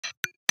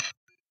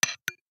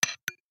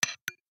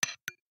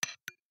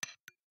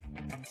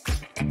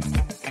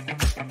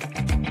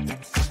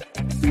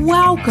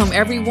Welcome,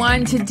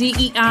 everyone, to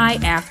DEI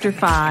After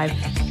Five,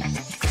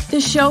 the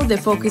show that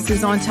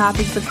focuses on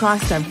topics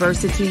across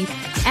diversity,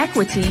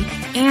 equity,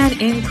 and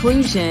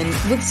inclusion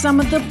with some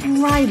of the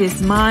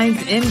brightest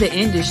minds in the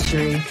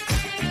industry.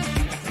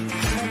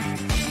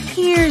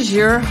 Here's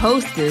your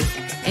hostess,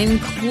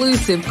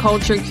 inclusive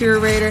culture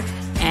curator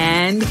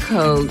and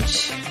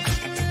coach,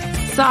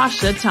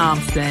 Sasha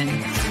Thompson.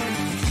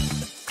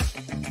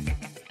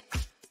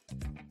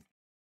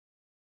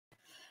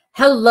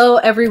 Hello,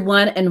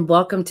 everyone, and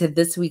welcome to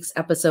this week's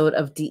episode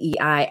of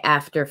DEI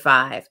After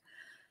Five.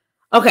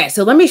 Okay,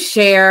 so let me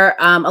share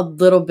a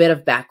little bit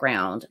of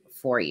background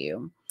for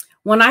you.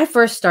 When I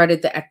first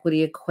started the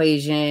equity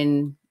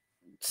equation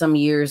some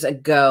years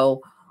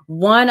ago,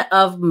 one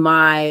of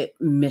my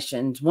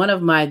missions, one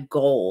of my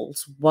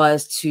goals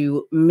was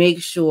to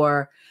make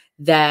sure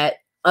that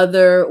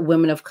other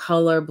women of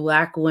color,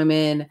 Black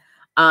women,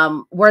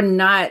 were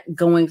not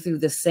going through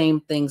the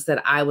same things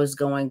that I was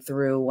going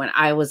through when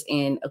I was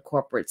in a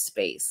corporate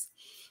space.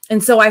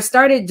 And so I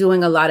started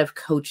doing a lot of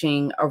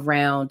coaching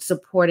around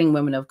supporting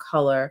women of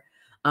color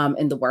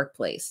in the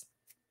workplace.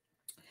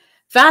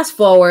 Fast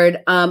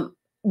forward,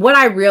 what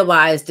I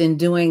realized in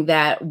doing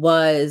that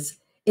was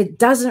it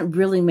doesn't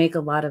really make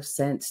a lot of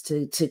sense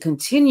to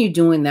continue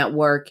doing that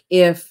work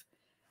if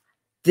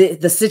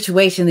the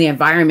situation, the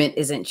environment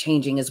isn't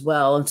changing as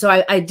well. And so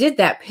I did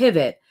that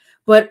pivot.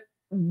 But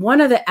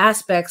one of the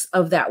aspects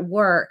of that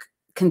work,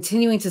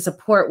 continuing to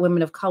support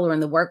women of color in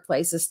the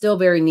workplace, is still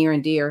very near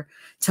and dear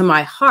to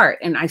my heart.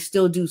 And I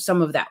still do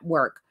some of that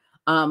work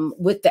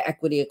with the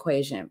equity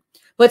equation.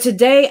 But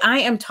today I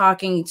am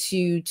talking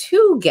to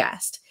two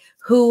guests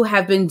who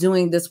have been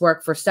doing this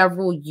work for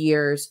several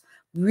years,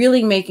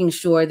 really making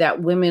sure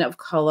that women of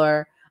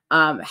color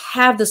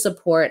have the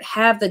support,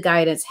 have the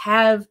guidance,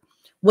 have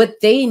what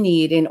they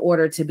need in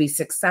order to be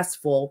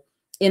successful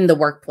in the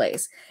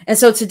workplace. And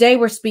so today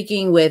we're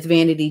speaking with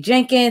Vanity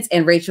Jenkins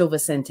and Rachel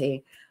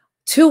Vicente,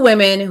 two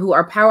women who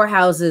are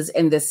powerhouses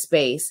in this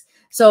space.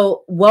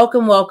 So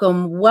welcome,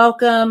 welcome,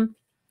 welcome,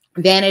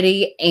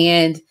 Vanity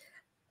and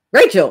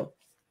Rachel.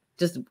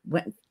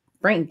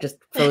 Brain just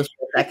froze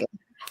for a second.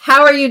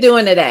 How are you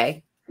doing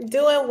today?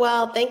 Doing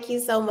well. Thank you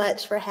so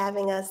much for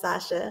having us,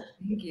 Sasha.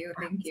 Thank you.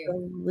 Thank you.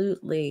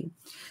 Absolutely.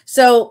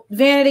 So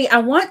Vanity, I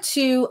want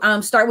to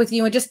start with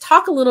you and just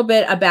talk a little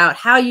bit about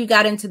how you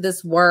got into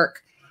this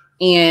work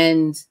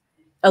and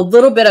a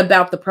little bit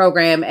about the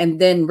program, and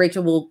then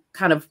Rachel will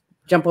kind of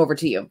jump over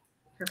to you.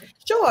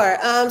 Sure.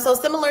 So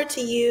similar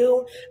to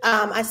you,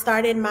 I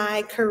started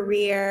my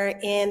career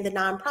in the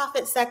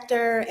nonprofit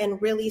sector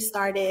and really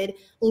started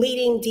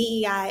leading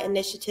DEI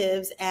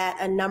initiatives at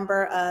in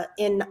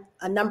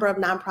a number of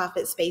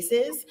nonprofit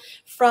spaces.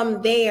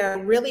 From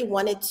there, really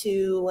wanted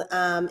to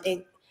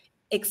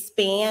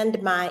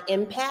expand my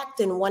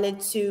impact and wanted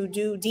to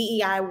do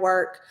DEI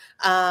work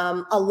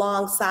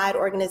alongside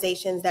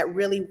organizations that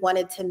really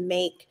wanted to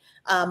make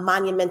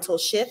monumental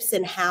shifts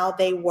in how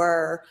they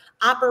were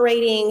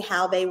operating,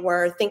 how they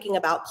were thinking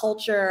about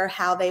culture,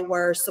 how they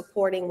were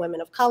supporting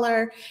women of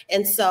color.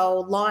 And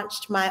so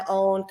launched my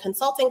own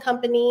consulting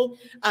company.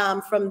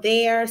 From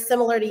there,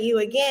 similar to you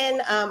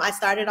again, I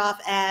started off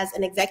as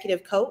an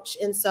executive coach.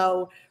 And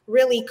so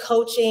really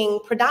coaching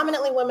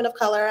predominantly women of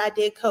color. I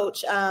did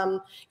coach,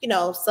 some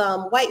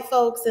white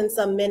folks and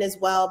some men as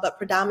well, but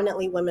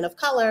predominantly women of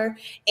color,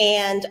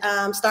 and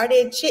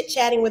started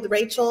chit-chatting with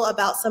Rachel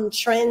about some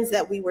trends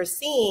that we were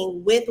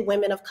seeing with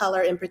women of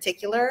color in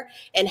particular,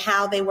 and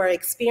how they were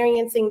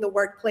experiencing the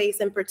workplace,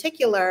 in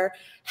particular,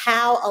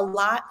 how a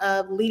lot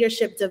of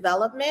leadership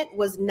development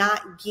was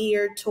not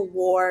geared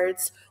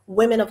towards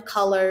women of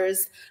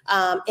color's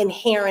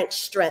inherent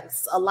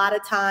strengths. A lot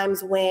of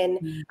times when,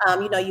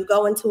 you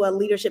go into a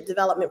leadership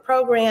development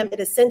program, it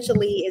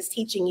essentially is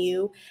teaching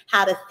you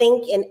how to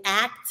think and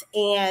act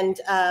and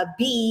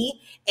be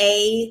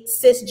a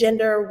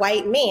cisgender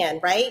white man,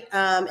 right?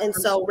 And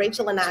so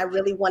Rachel and I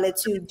really wanted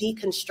to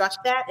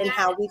deconstruct that and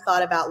how we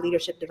thought about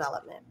leadership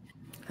development.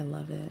 I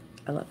love it.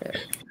 I love it.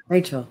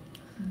 Rachel.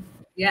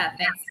 Yeah,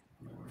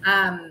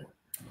 thanks.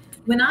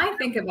 When I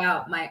think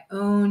about my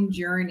own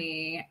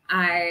journey,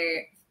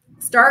 I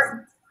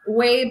start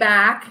way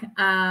back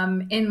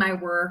in my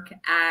work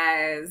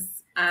as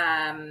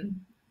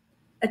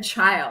a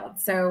child.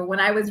 So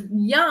when I was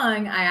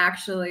young, I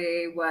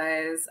actually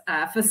was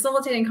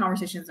facilitating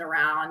conversations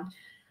around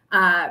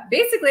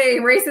basically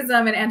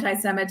racism and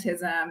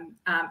anti-Semitism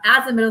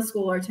as a middle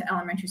schooler to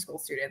elementary school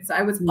students. So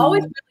I was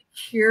always really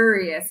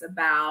curious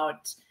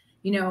about,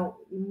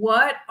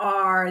 what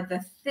are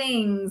the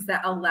things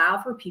that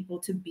allow for people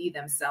to be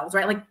themselves,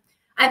 right? Like,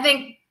 I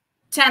think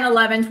 10,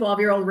 11,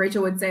 12-year-old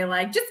Rachel would say,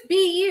 like, just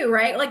be you,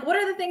 right? Like, what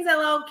are the things that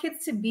allow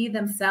kids to be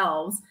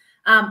themselves?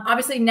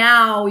 Obviously,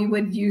 now we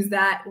would use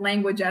that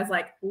language as,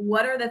 like,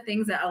 what are the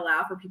things that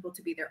allow for people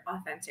to be their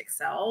authentic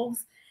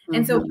selves?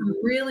 And so from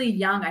really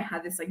young, I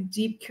had this, like,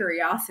 deep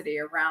curiosity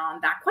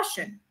around that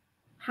question.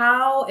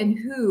 How and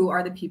who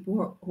are the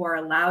people who are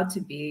allowed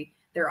to be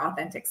their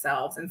authentic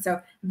selves? And so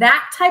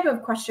that type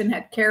of question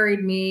had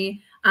carried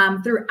me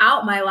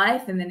throughout my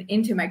life and then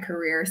into my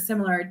career,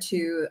 similar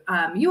to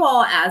you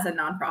all as a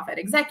nonprofit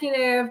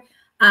executive.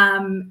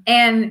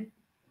 And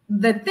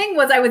the thing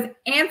was, I was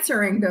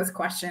answering those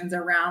questions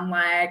around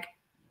like,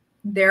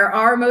 there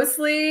are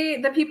mostly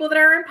the people that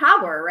are in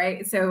power,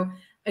 right? So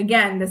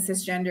again, the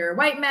cisgender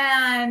white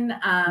man,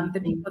 the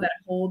people that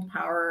hold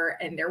power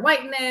in their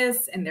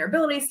whiteness and their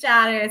ability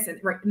status and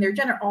their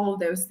gender, all of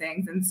those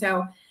things. And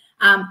so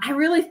I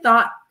really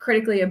thought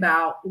critically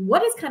about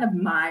what is kind of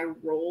my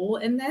role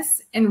in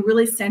this and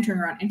really centering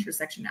around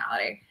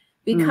intersectionality.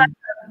 Because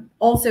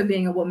also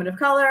being a woman of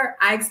color,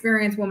 I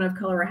experience women of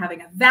color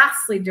having a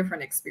vastly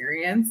different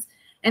experience.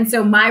 And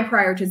so my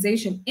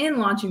prioritization in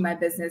launching my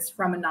business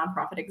from a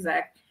nonprofit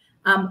exec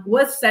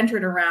was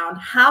centered around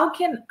how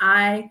can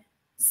I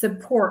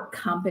support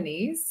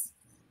companies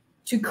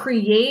to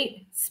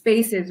create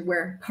spaces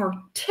where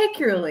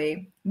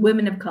particularly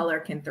women of color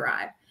can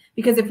thrive.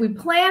 Because if we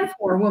plan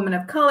for women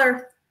of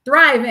color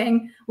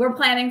thriving, we're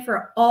planning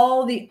for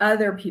all the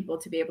other people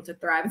to be able to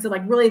thrive. And so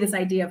like really this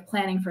idea of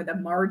planning for the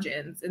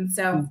margins. And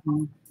so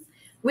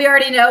we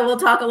already know, we'll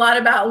talk a lot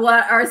about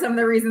what are some of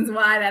the reasons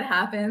why that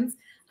happens.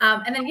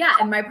 And then, yeah,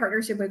 in my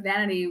partnership with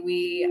Vanity,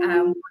 we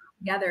worked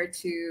together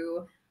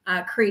to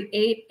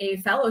create a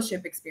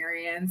fellowship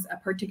experience, a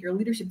particular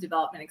leadership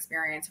development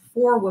experience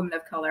for women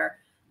of color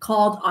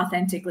called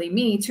Authentically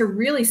Me, to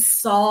really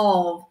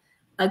solve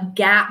a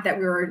gap that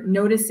we were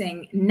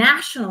noticing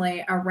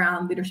nationally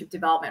around leadership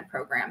development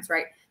programs,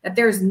 right? That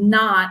there's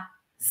not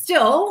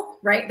still,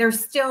 right? There's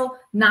still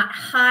not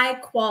high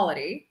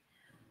quality,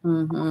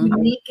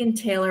 unique and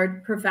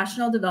tailored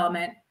professional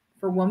development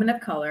for women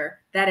of color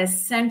that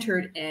is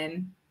centered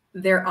in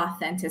their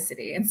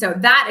authenticity. And so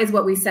that is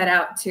what we set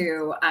out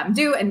to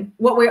do and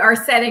what we are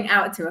setting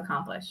out to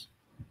accomplish.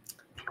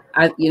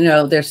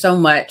 There's so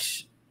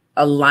much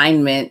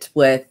alignment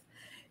with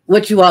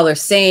what you all are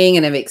saying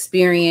and have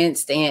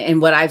experienced and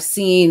what I've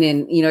seen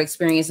and,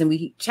 experienced. And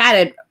we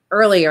chatted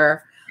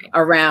earlier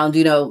around,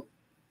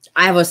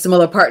 I have a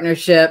similar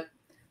partnership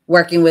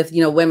working with,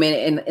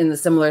 women in the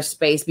similar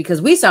space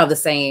because we saw the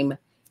same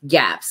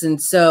gaps. And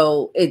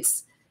so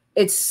it's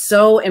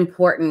so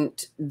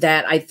important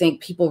that I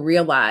think people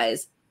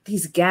realize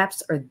these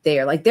gaps are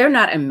there. Like they're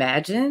not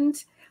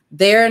imagined.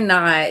 They're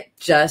not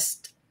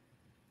just,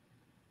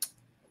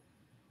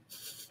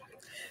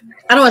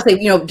 I don't want to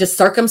say, just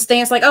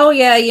circumstance like, oh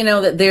yeah,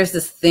 that there's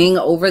this thing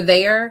over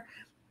there.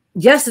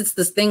 Yes, it's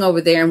this thing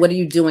over there. And what are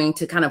you doing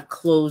to kind of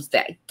close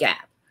that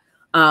gap?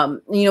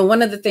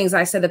 One of the things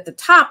I said at the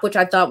top, which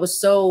I thought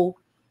was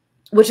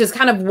which is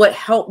kind of what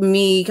helped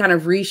me kind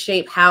of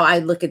reshape how I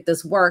look at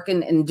this work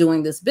and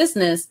doing this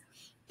business,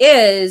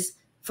 is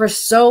for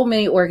so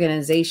many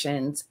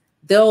organizations,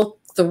 they'll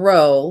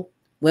throw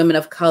women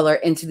of color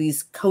into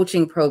these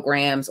coaching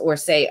programs or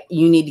say,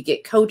 you need to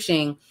get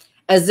coaching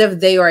as if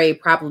they are a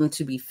problem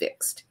to be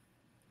fixed.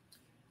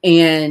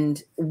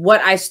 And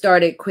what I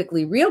started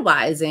quickly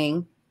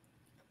realizing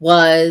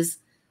was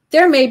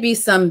there may be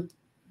some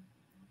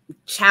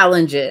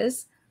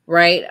challenges,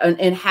 right,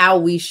 and how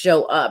we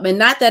show up. And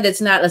not that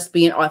it's not us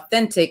being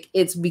authentic,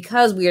 it's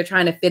because we are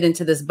trying to fit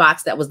into this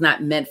box that was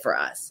not meant for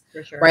us,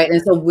 for sure. Right?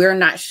 And so we're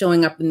not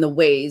showing up in the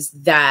ways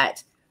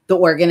that the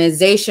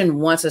organization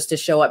wants us to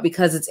show up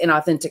because it's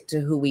inauthentic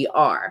to who we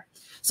are.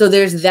 So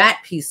there's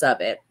that piece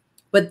of it.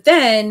 But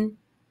then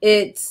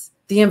it's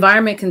the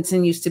environment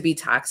continues to be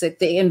toxic.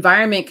 The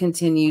environment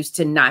continues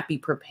to not be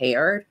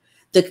prepared.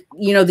 The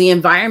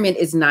environment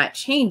is not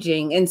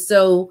changing. And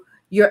so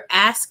you're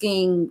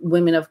asking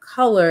women of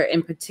color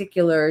in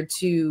particular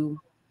to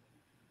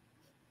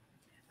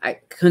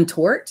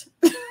contort.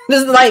 This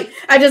is like,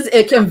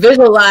 it can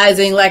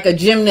visualizing like a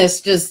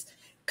gymnast just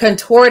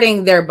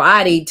contorting their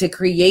body to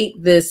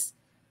create this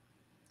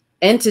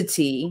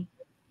entity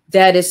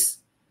that is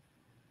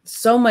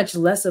so much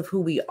less of who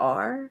we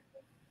are.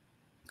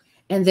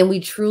 And then we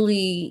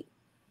truly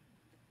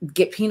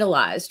get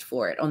penalized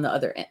for it on the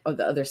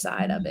other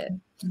side of it.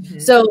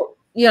 So,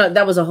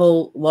 that was a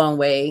whole long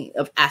way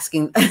of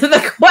asking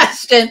the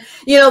question,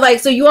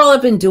 so you all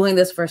have been doing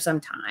this for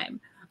some time.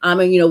 And,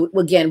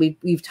 again,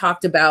 we've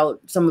talked about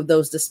some of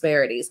those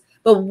disparities,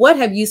 but what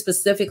have you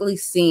specifically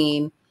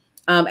seen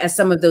as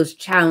some of those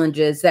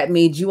challenges that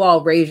made you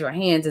all raise your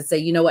hands and say,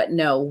 you know what,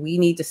 no, we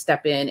need to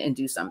step in and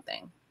do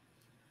something?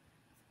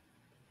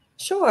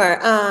 Sure.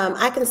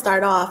 I can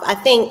start off. I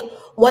think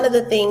one of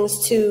the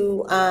things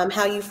to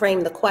how you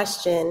frame the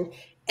question,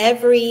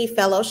 every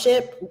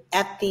fellowship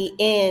at the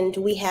end,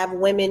 we have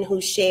women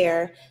who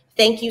share,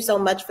 thank you so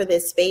much for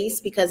this space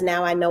because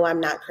now I know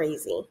I'm not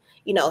crazy.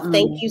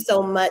 Thank you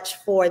so much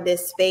for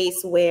this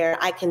space where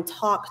I can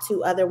talk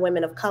to other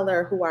women of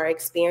color who are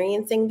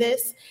experiencing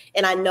this.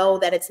 And I know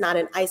that it's not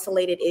an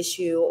isolated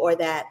issue or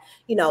that,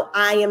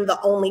 I am the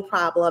only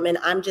problem and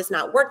I'm just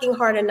not working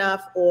hard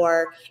enough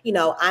or,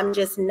 I'm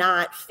just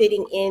not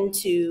fitting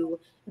into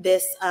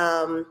this,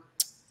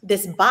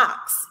 this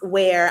box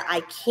where I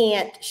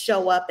can't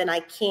show up and I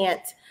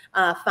can't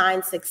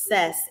find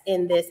success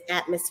in this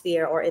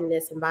atmosphere or in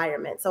this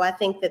environment. So I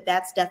think that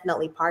that's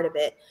definitely part of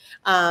it.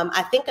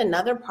 I think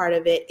another part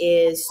of it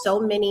is so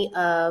many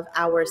of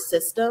our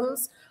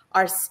systems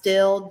are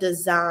still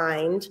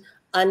designed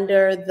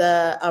under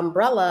the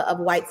umbrella of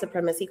white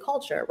supremacy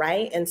culture,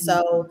 right? And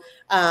so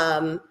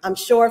I'm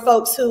sure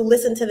folks who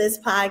listen to this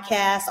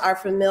podcast are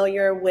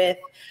familiar with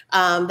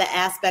the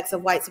aspects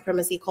of white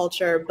supremacy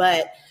culture,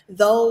 but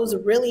those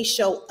really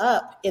show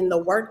up in the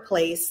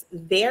workplace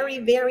very,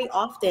 very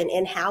often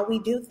in how we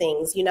do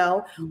things. You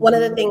know, one of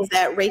the things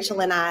that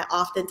Rachel and I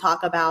often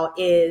talk about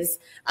is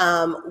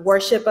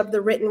worship of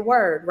the written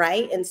word,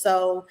 right? And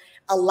so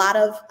a lot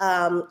of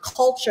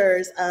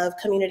cultures of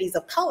communities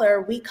of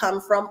color, we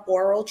come from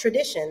oral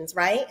traditions,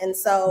 right? And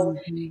so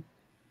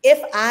if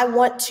I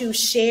want to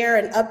share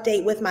an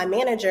update with my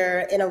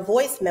manager in a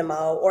voice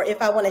memo, or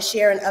if I want to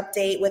share an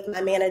update with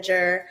my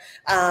manager,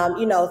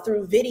 you know,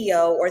 through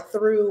video or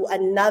through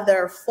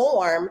another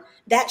form,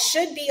 that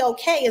should be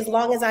okay as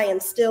long as I am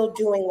still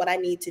doing what I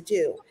need to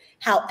do.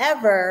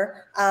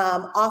 However,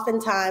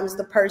 oftentimes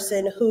the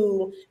person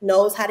who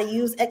knows how to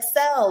use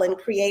Excel and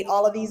create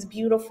all of these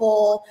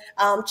beautiful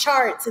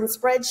charts and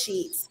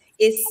spreadsheets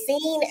is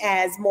seen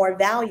as more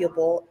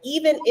valuable,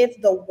 even if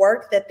the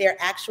work that they're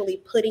actually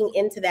putting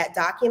into that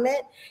document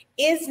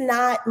is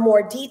not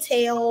more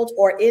detailed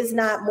or is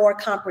not more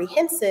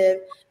comprehensive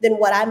than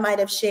what I might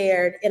have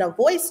shared in a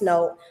voice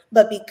note.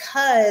 But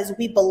because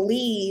we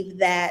believe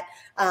that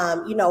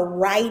you know,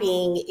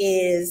 writing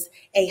is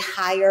a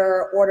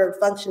higher ordered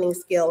functioning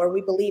skill, or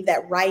we believe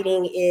that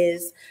writing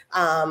is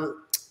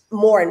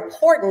more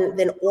important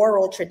than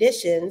oral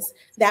traditions,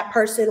 that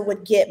person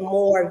would get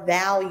more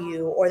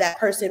value, or that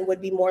person would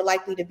be more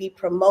likely to be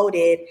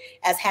promoted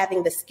as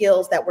having the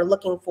skills that we're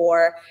looking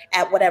for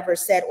at whatever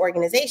said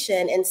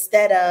organization,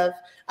 instead of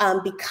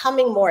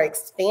becoming more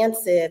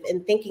expansive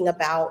and thinking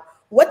about,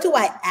 what do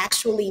I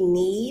actually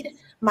need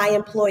my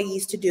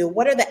employees to do?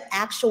 What are the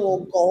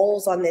actual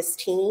goals on this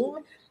team?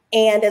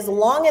 And as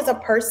long as a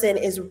person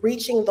is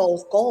reaching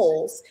those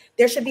goals,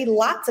 there should be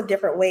lots of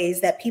different ways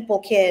that people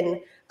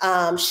can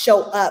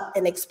show up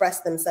and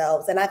express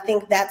themselves. And I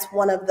think that's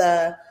one of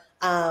the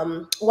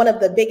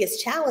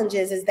biggest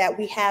challenges, is that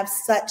we have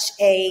such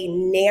a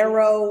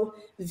narrow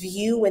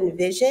view and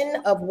vision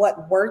of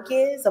what work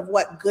is, of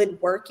what good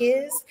work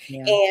is.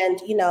 Yeah. And,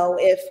 you know,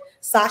 if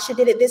Sasha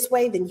did it this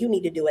way, then you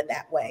need to do it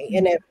that way.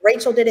 And if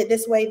Rachel did it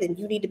this way, then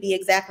you need to be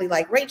exactly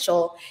like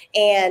Rachel.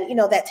 And, you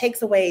know, that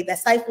takes away, that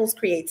stifles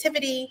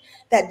creativity,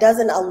 that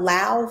doesn't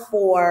allow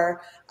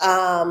for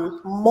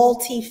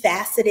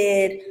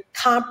multifaceted,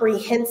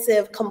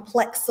 comprehensive,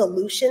 complex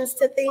solutions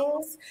to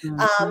things.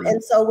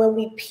 And so when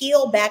we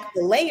peel back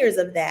the layers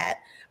of that,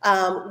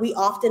 we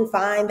often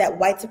find that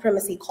white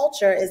supremacy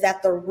culture is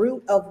at the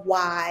root of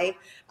why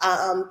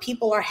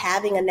people are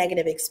having a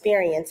negative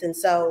experience. And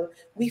so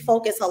we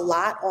focus a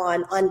lot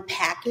on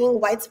unpacking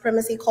white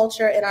supremacy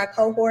culture in our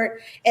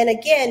cohort. And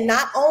again,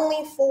 not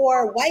only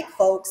for white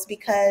folks,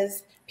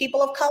 because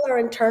people of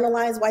color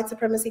internalize white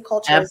supremacy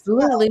culture.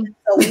 Absolutely. As well.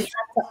 So we have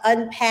to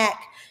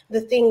unpack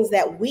the things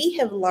that we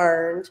have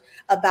learned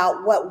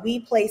about what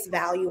we place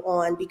value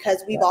on,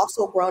 because we've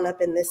also grown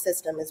up in this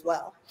system as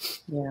well.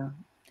 Yeah.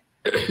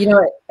 You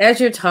know, as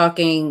you're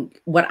talking,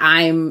 what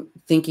I'm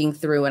thinking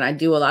through, and I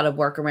do a lot of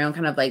work around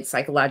kind of like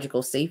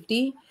psychological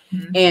safety.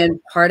 And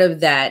part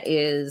of that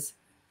is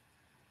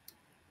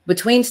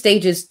between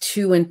stages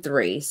 2 and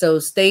 3. So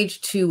stage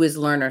 2 is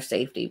learner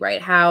safety,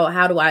 right?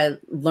 How do I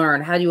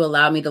learn? How do you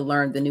allow me to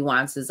learn the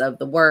nuances of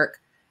the work,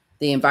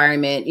 the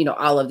environment, you know,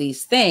 all of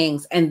these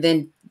things? And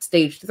then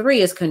stage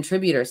 3 is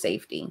contributor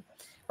safety,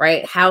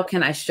 right? How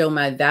can I show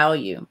my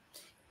value?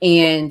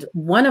 And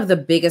one of the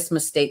biggest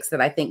mistakes that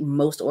I think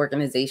most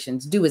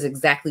organizations do is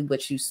exactly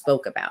what you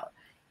spoke about.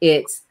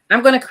 It's,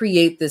 I'm going to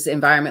create this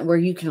environment where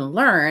you can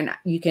learn,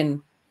 you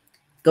can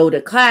go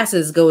to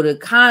classes, go to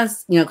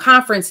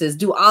conferences,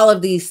 do all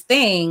of these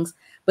things,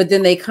 but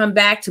then they come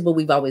back to, well,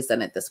 we've always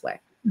done it this way.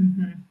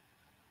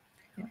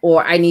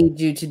 Or I need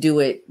you to do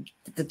it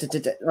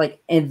like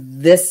in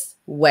this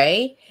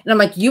way. And I'm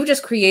like, you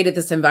just created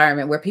this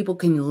environment where people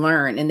can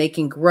learn and they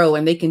can grow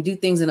and they can do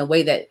things in a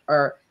way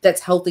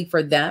that's healthy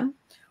for them,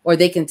 or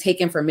they can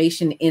take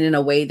information in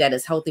a way that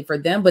is healthy for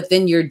them. But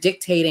then you're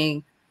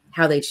dictating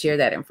how they share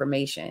that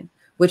information,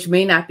 which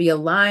may not be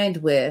aligned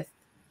with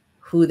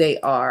who they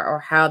are or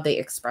how they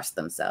express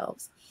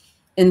themselves.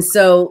 And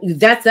so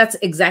that's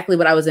exactly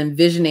what I was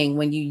envisioning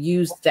when you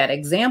used that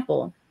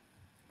example,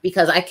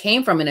 because I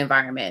came from an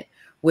environment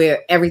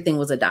where everything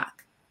was a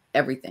doc.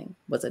 Everything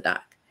was a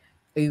doc.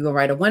 Are you going to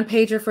write a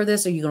 1-pager for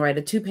this? Are you going to write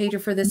a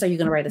 2-pager for this? Are you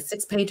going to write a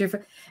 6-pager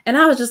for? And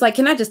I was just like,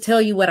 can I just tell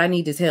you what I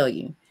need to tell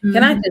you?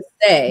 Can I just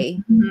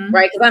say,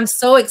 right? Because I'm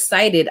so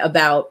excited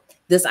about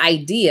this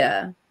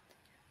idea.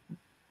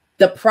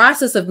 The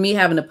process of me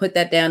having to put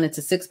that down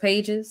into 6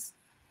 pages,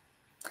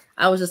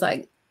 I was just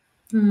like,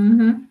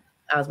 I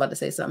was about to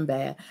say something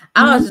bad.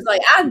 I was just like,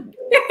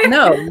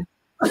 no,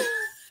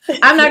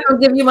 I'm not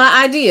going to give you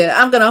my idea.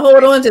 I'm going to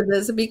hold on to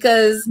this,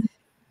 because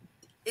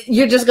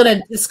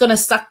it's gonna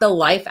suck the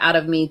life out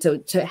of me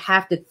to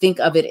have to think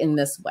of it in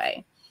this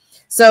way.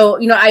 So,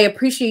 I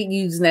appreciate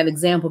you using that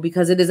example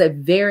because it is a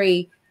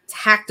very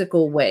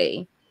tactical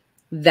way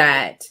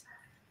that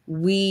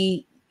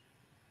we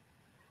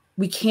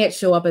can't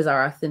show up as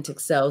our authentic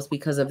selves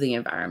because of the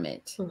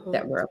environment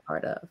that we're a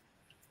part of.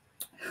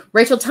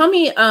 Rachel, tell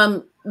me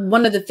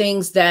one of the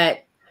things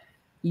that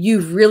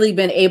you've really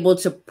been able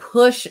to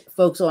push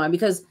folks on,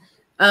 because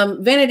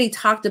Vanity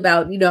talked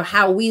about,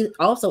 how we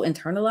also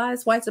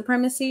internalize white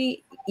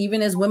supremacy,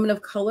 even as women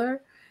of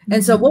color.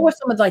 And so what were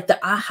some of like the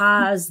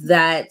ahas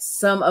that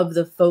some of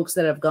the folks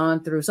that have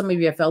gone through, some of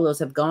your fellows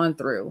have gone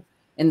through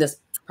in this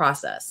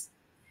process?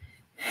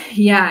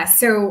 Yeah.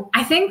 So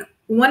I think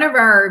one of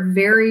our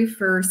very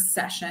first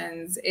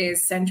sessions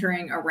is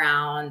centering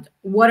around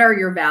what are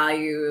your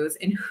values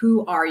and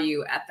who are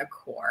you at the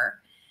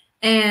core?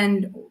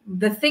 And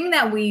the thing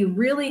that we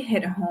really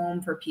hit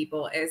home for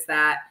people is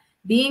that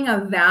being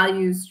a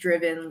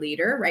values-driven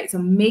leader, right? So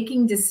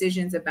making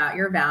decisions about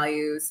your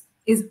values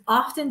is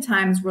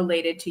oftentimes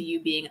related to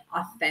you being an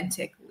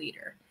authentic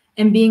leader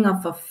and being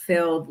a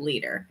fulfilled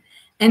leader.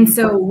 And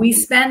so we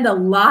spend a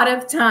lot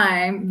of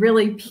time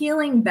really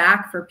peeling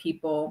back for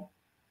people.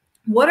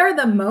 What are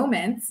the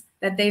moments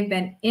that they've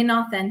been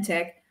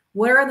inauthentic?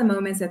 What are the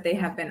moments that they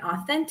have been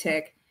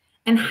authentic?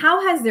 And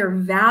how has their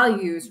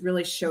values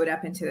really showed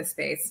up into the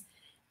space?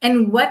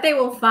 And what they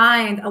will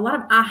find, a lot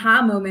of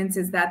aha moments,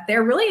 is that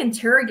they're really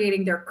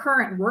interrogating their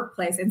current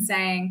workplace and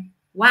saying,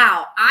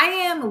 wow, I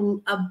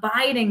am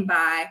abiding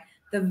by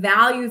the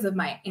values of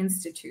my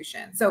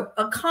institution. So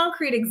a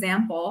concrete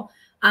example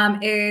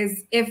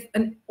is if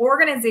an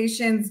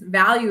organization's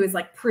value is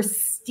like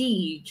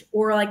prestige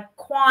or like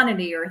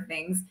quantity or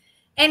things,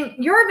 and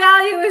your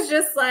value is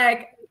just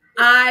like,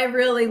 I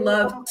really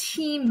love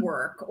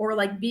teamwork or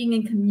like being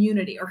in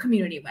community or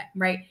community,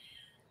 right?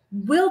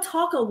 We'll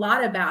talk a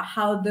lot about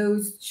how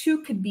those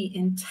two could be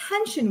in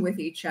tension with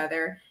each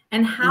other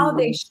and how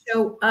they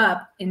show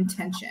up in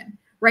tension,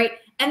 right?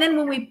 And then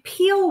when we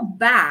peel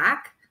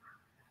back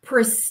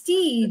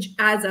prestige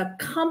as a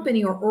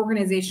company or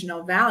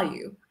organizational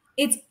value,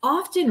 it's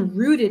often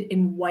rooted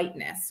in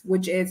whiteness,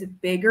 which is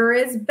bigger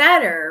is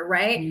better,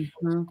 right?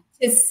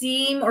 To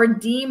seem or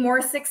deem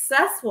more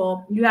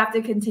successful, you have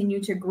to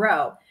continue to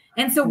grow.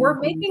 And so we're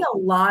making a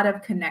lot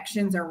of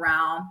connections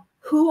around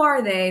who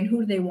are they and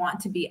who do they want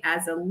to be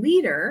as a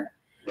leader?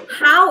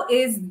 How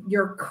is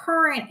your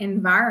current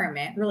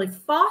environment really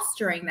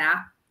fostering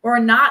that or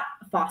not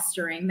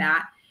fostering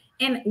that?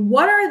 And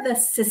what are the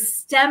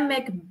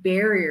systemic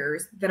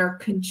barriers that are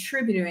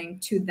contributing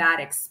to that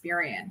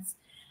experience?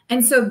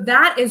 And so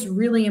that is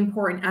really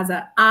important as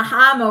an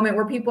aha moment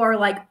where people are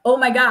like, oh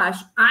my gosh,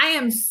 I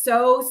am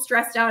so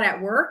stressed out at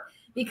work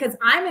because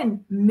I'm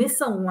in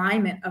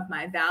misalignment of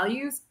my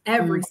values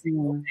every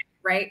single day,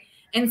 right?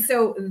 And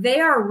so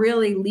they are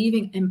really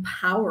leaving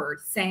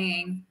empowered,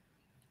 saying,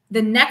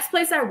 the next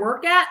place I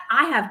work at,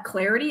 I have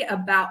clarity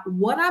about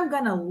what I'm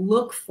going to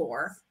look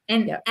for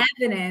and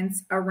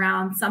evidence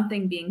around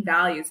something being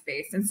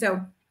values-based. And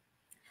so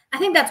I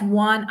think that's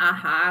one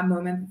aha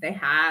moment that they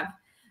have.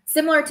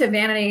 Similar to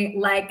Vanity,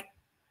 like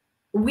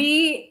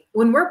when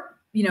we're,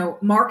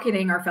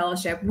 marketing our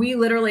fellowship, we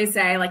literally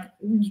say like,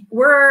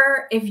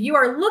 if you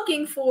are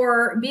looking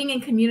for being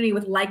in community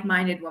with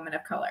like-minded women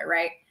of color,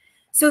 right?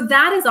 So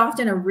that is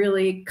often a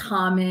really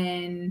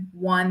common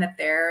one that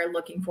they're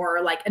looking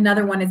for. Like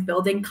another one is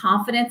building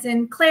confidence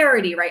and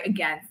clarity, right?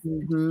 Again,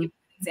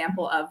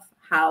 example of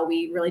how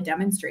we really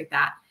demonstrate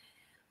that.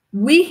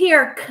 We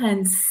hear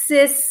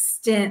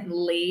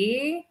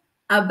consistently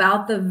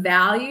about the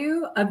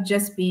value of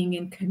just being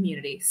in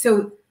community.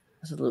 So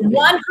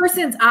one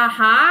person's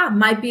aha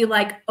might be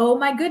like, oh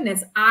my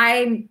goodness,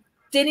 I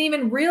didn't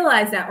even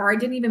realize that, or I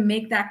didn't even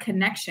make that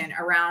connection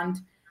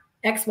around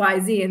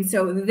XYZ. And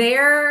so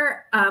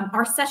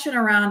our session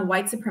around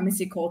white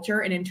supremacy culture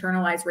and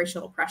internalized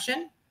racial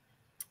oppression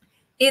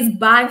is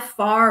by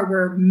far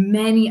where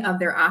many of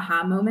their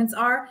aha moments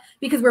are,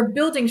 because we're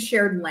building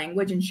shared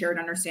language and shared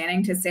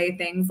understanding to say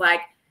things like,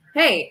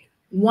 hey,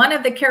 one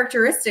of the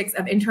characteristics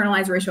of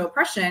internalized racial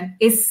oppression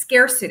is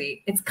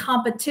scarcity. It's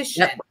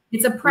competition.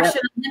 It's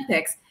oppression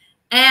Olympics.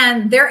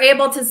 And they're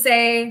able to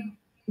say,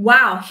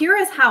 wow, here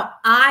is how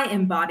I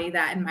embody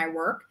that in my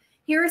work.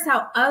 Here is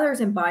how others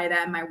embody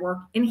that in my work.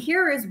 And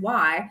here is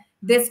why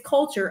this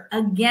culture,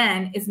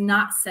 again, is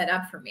not set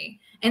up for me.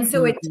 And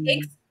so it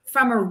takes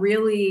from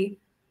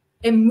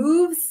it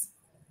moves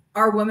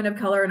our women of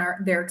color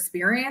and their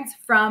experience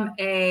from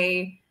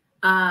really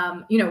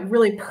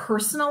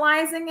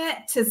personalizing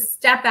it to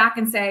step back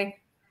and say,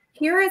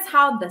 here is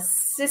how the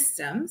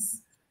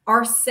systems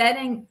are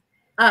setting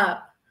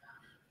up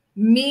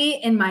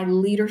me in my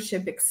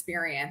leadership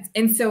experience.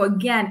 And so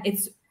again,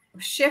 it's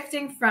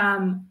shifting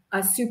from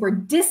a super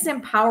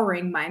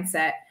disempowering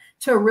mindset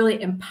to a really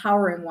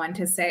empowering one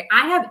to say,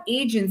 I have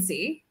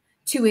agency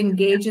to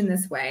engage in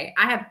this way.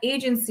 I have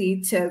agency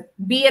to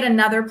be at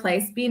another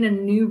place, be in a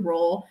new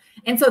role.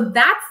 And so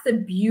that's the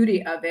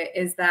beauty of it,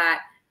 is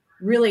that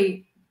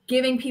really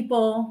giving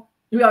people,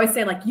 we always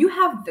say, like, you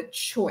have the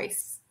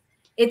choice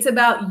It's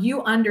about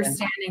you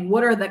understanding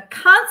what are the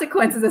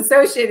consequences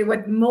associated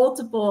with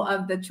multiple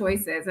of the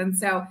choices. And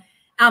so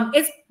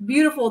it's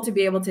beautiful to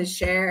be able to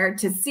share,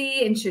 to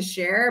see and to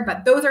share.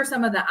 But those are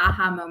some of the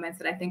aha moments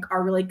that I think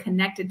are really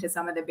connected to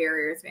some of the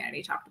barriers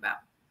Vanity talked about.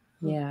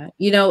 Yeah.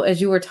 You know, as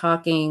you were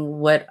talking,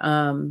 what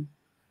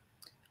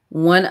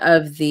one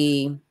of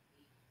the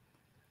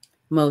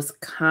most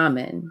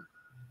common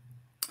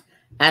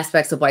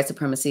aspects of white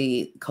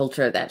supremacy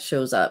culture that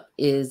shows up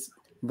is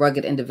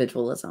rugged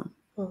individualism.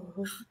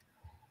 Mm-hmm.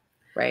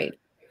 Right.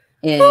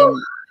 And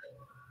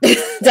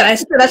did I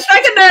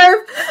strike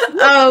a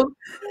nerve?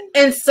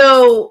 And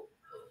so,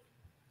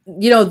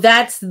 you know,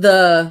 that's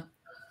the,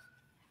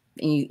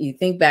 you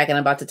think back, and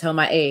I'm about to tell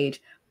my age,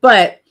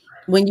 but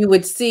when you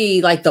would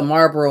see like the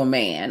Marlboro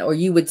Man, or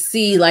you would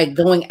see like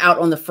going out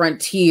on the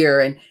frontier,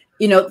 and,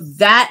 you know,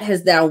 that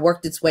has now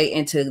worked its way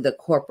into the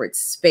corporate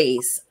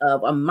space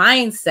of a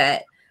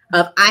mindset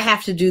of, I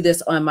have to do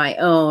this on my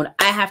own.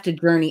 I have to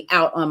journey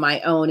out on my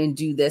own and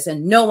do this,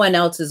 and no one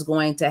else is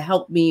going to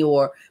help me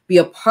or be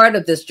a part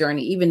of this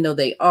journey, even though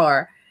they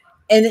are.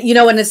 And, you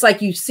know, and it's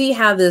like, you see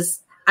how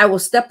this, I will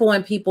step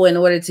on people in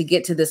order to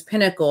get to this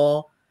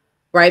pinnacle,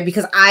 right?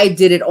 Because I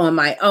did it on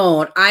my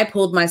own. I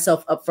pulled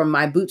myself up from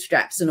my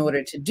bootstraps in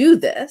order to do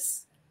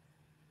this.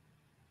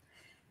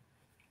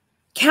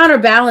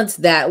 Counterbalance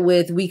that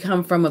with, we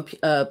come from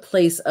a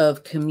place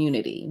of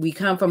community. We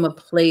come from a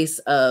place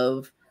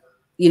of,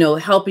 you know,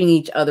 helping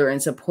each other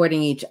and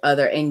supporting each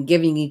other and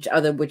giving each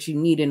other what you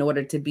need in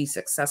order to be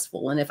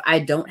successful. And if I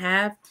don't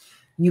have,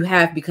 you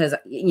have because,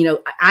 you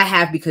know, I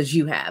have because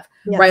you have,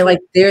 right? Like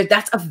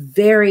that's a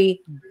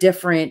very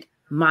different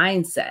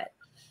mindset.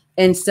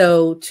 And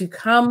so to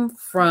come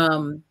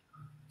from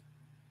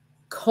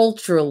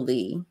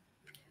culturally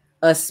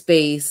a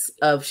space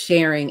of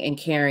sharing and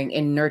caring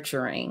and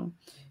nurturing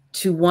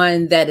to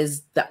one that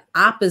is the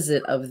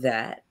opposite of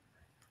that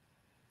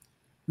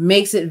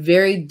makes it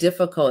very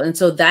difficult. And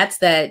so that's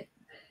that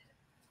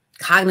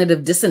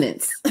cognitive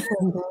dissonance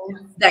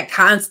that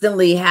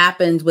constantly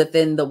happens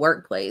within the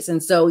workplace.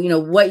 And so, you know,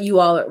 what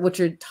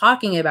you're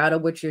talking about or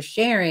what you're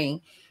sharing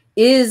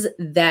is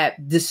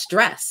that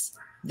distress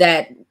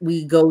that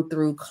we go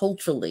through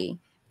culturally,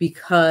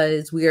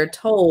 because we are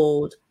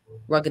told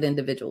rugged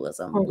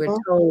individualism. We're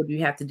told you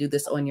have to do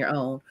this on your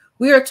own.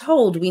 We are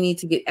told we need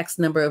to get X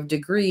number of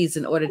degrees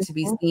in order to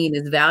be seen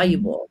as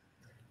valuable,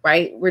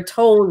 right? We're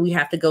told we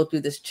have to go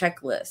through this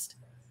checklist.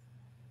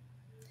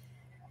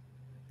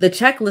 The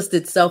checklist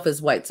itself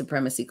is white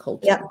supremacy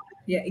culture.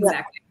 Yeah,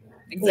 exactly.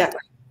 Exactly.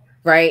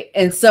 Right.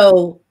 And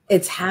so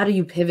it's, how do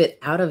you pivot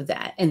out of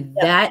that? And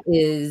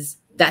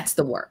that's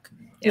the work.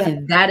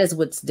 And that is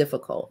what's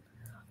difficult.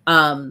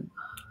 And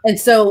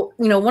so,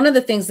 you know, one of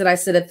the things that I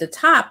said at the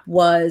top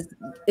was,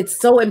 it's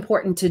so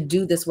important to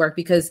do this work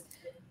because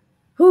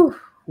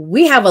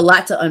we have a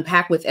lot to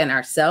unpack within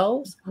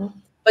ourselves.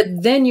 But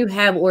then you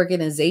have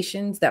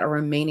organizations that are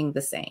remaining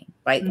the same,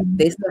 right?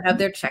 They still have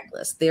their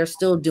checklist. They're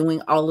still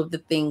doing all of the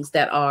things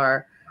that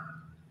are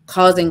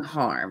causing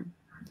harm,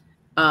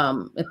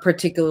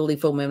 particularly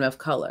for women of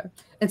color.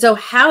 And so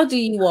how do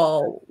you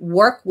all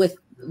work with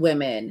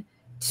women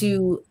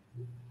to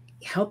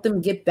help them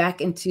get back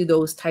into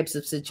those types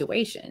of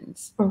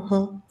situations?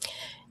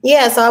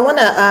 Yeah, so I want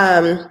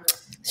to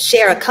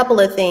share a couple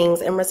of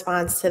things in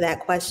response to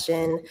that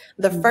question.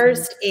 The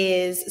first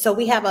is, so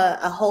we have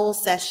a whole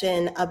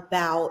session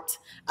about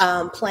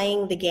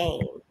playing the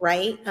game,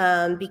 right?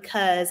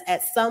 Because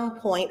at some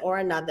point or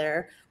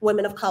another,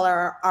 women of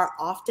color are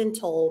often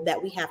told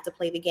that we have to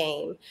play the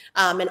game.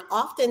 And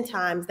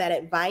oftentimes that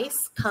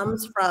advice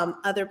comes from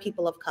other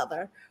people of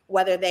color,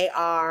 whether they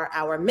are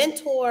our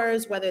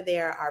mentors, whether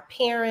they're our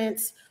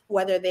parents,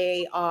 whether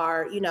they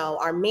are, you know,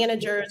 our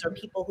managers or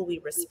people who we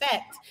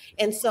respect.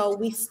 And so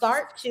we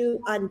start to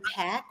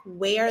unpack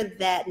where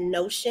that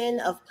notion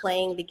of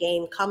playing the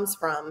game comes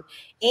from.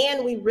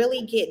 And we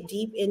really get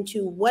deep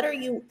into, what are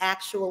you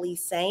actually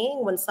saying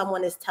when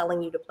someone is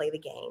telling you to play the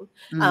game?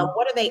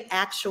 What are they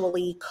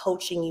actually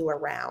coaching you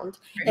around?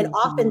 And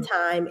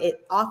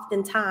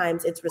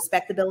oftentimes it's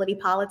respectability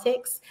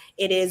politics.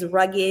 It is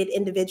rugged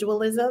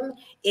individualism.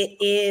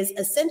 It is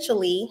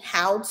essentially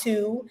how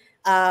to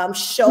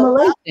show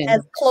up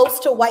as close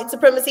to white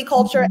supremacy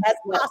culture as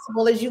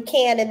possible as you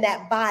can in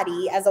that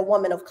body as a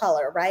woman of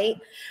color, right?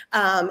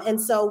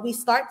 And so we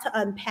start to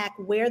unpack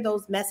where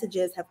those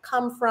messages have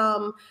come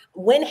from.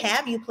 When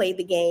have you played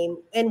the game,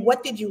 and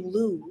what did you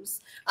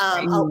lose?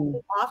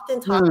 We often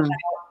talk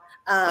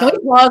about. Can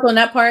we pause on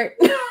that part?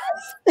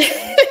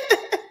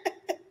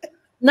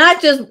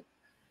 Not just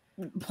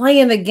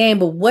playing the game,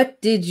 but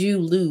what did you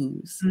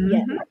lose?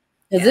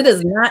 Because it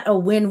is not a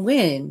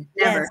win-win.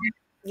 Never.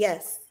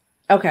 Yes.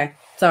 Okay,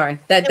 sorry.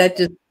 That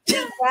just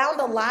found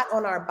a lot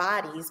on our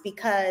bodies,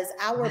 because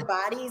our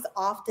bodies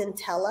often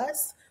tell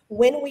us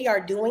when we are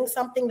doing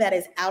something that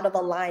is out of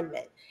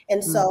alignment.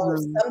 And so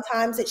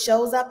sometimes it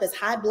shows up as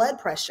high blood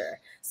pressure.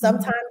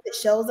 Sometimes it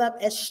shows up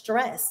as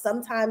stress.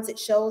 Sometimes it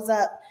shows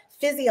up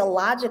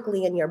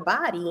physiologically in your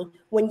body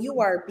when you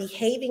are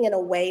behaving in a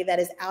way that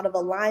is out of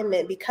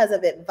alignment because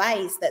of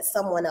advice that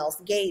someone else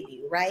gave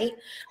you, right?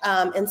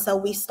 And so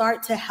we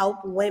start to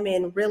help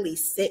women really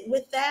sit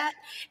with that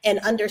and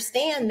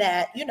understand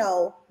that, you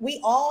know, we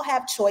all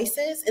have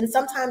choices, and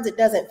sometimes it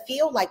doesn't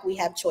feel like we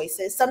have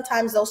choices.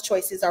 Sometimes those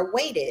choices are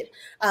weighted.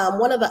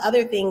 One of the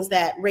other things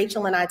that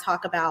Rachel and I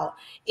talk about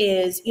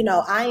is, you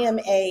know, I am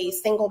a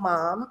single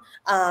mom,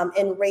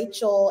 and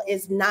Rachel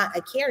is not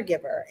a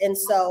caregiver. And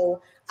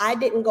so I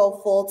didn't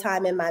go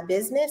full-time in my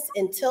business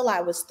until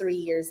I was 3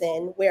 years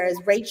in, whereas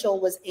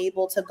Rachel was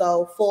able to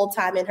go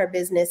full-time in her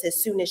business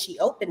as soon as she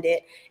opened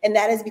it. And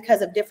that is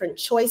because of different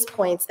choice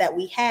points that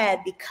we had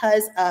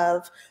because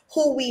of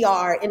who we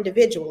are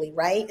individually,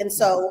 right? And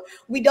so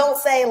we don't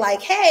say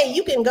like, hey,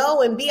 you can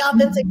go and be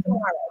authentic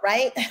tomorrow,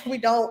 right? We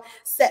don't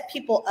set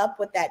people up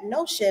with that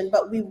notion,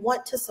 but we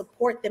want to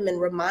support them and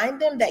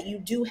remind them that you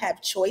do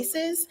have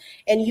choices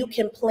and you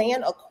can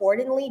plan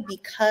accordingly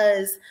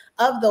because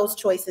of those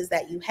choices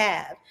that you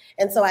have.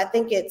 And so I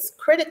think it's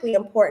critically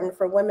important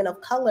for women of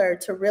color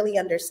to really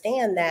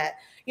understand that,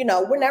 you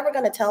know, we're never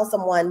going to tell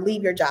someone,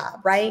 leave your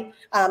job, right?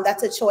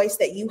 That's a choice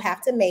that you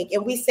have to make.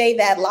 And we say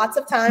that lots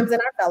of times in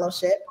our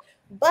fellowship.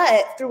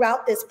 But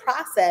throughout this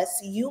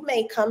process, you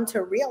may come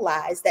to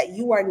realize that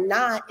you are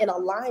not in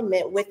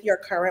alignment with your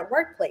current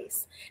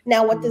workplace.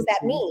 Now, what does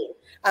that mean?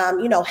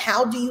 You know,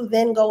 how do you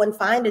then go and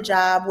find a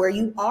job where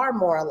you are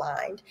more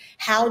aligned?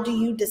 How do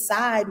you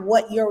decide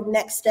what your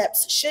next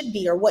steps should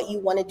be or what you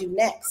want to do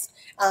next?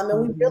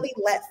 And we really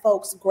let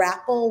folks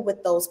grapple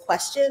with those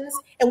questions,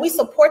 and we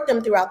support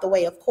them throughout the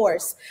way, of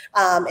course.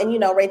 And, you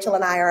know, Rachel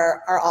and I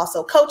are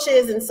also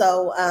coaches. And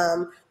so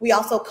we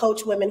also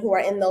coach women who are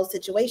in those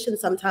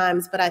situations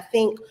sometimes. But I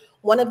think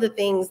one of the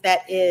things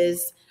that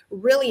is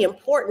really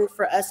important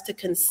for us to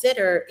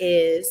consider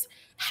is,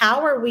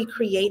 how are we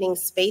creating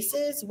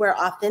spaces where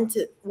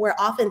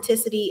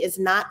authenticity is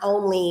not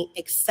only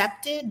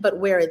accepted, but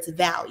where it's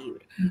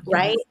valued,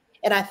 right?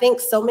 And I think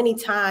so many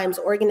times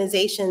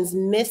organizations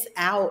miss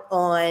out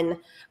on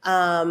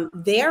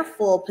their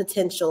full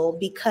potential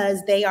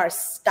because they are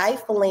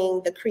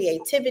stifling the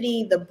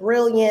creativity, the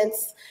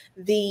brilliance,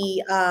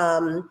 the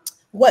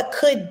what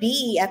could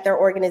be at their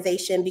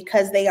organization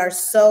because they are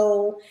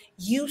so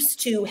used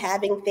to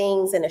having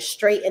things in a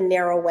straight and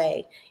narrow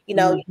way. You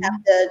know, you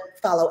have to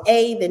follow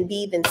A, then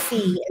B, then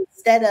C,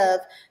 instead of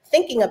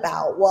thinking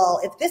about,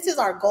 well, if this is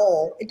our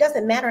goal, it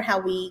doesn't matter how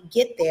we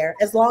get there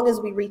as long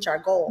as we reach our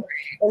goal.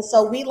 And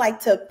so we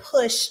like to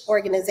push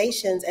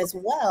organizations as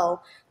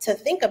well to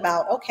think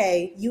about,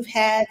 okay, you've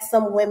had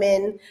some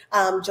women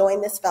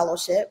join this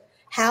fellowship.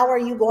 How are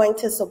you going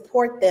to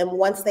support them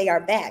once they are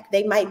back?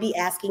 They might be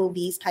asking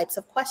these types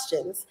of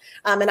questions.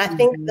 And I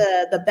think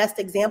the best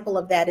example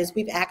of that is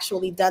we've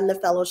actually done the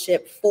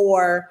fellowship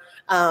for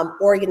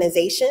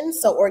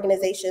organizations. So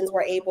organizations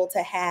were able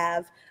to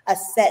have a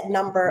set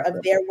number of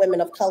their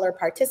women of color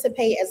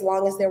participate as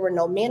long as there were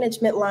no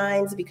management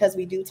lines, because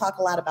we do talk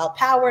a lot about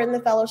power in the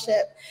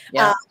fellowship.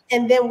 Yeah.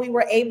 And then we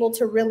were able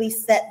to really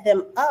set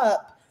them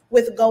up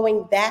with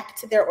going back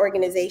to their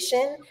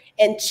organization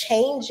and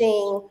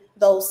changing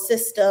those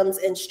systems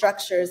and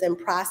structures and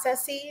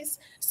processes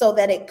so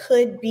that it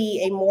could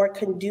be a more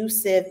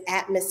conducive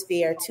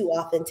atmosphere to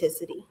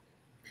authenticity.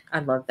 I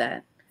love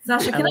that.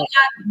 Sasha, can I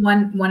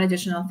add one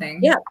additional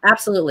thing? Yeah,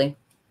 absolutely.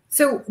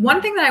 So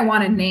one thing that I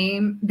want to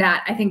name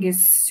that I think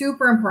is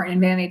super important,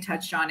 and Vanity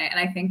touched on it, and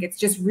I think it's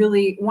just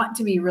really want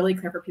to be really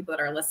clear for people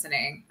that are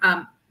listening.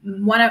 I'm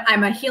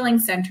a healing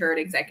centered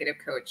executive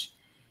coach,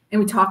 and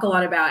we talk a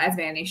lot about, as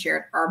Vanity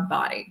shared, our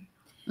body.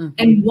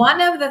 And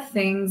one of the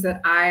things that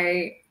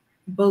I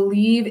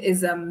believe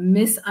is a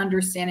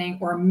misunderstanding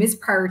or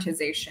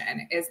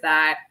misprioritization is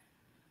that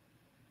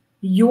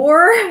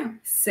your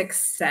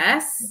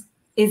success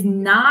is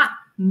not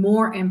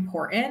more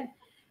important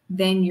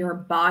than your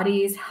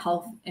body's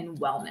health and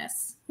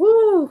wellness.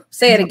 Woo!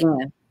 Say it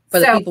again for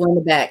the people in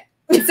the back.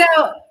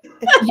 So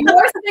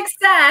your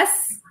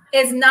success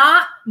is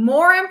not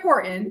more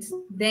important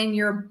than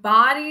your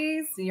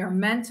body's, your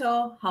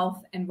mental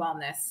health and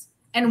wellness.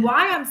 And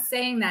why I'm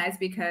saying that is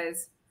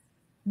because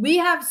we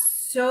have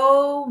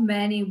so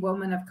many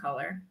women of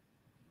color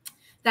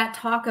that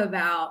talk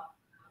about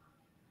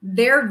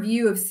their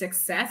view of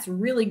success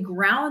really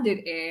grounded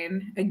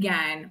in,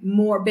 again,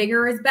 more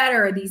bigger is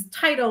better, these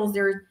titles,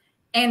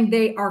 and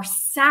they are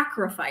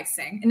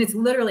sacrificing, and it's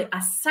literally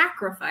a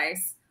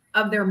sacrifice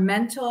of their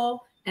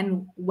mental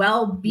and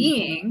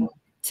well-being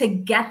to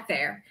get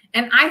there.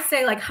 And I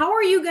say, like, how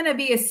are you going to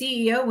be a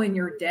CEO when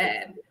you're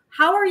dead?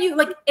 How are you,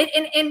 like,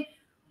 and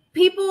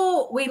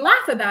people, we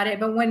laugh about it,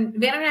 but when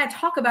Vanity and I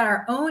talk about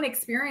our own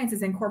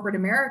experiences in corporate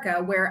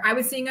America, where I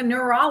was seeing a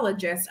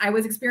neurologist, I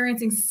was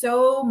experiencing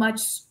so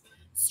much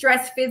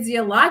stress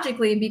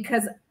physiologically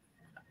because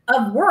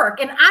of work.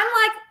 And I'm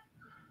like,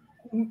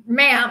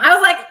 ma'am, I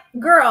was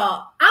like,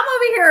 girl, I'm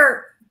over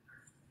here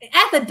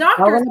at the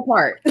doctor's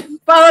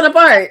falling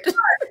apart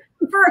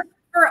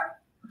for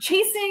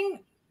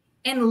chasing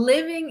and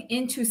living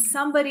into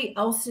somebody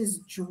else's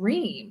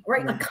dream,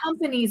 right? A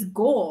company's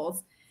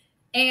goals.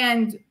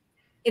 And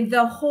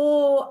the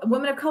whole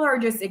women of color are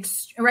just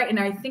right. And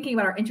I'm thinking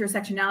about our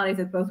intersectionalities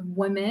of both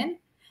women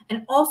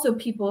and also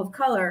people of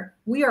color.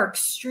 We are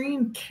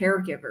extreme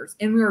caregivers,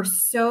 and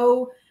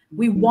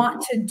we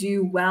want to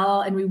do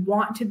well, and we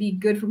want to be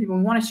good for people.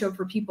 We want to show up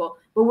for people,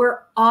 but we're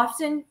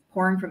often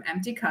pouring from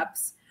empty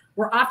cups.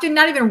 We're often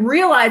not even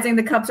realizing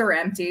the cups are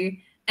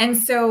empty. And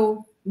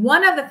so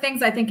one of the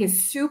things I think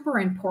is super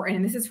important,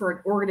 and this is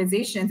for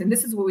organizations, and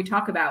this is what we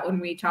talk about when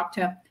we talk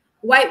to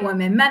white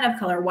women, men of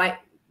color,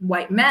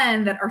 white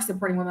men that are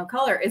supporting women of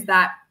color, is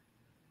that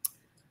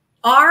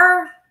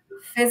our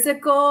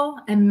physical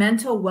and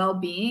mental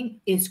well-being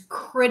is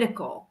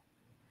critical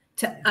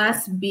to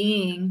us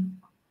being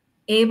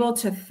able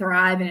to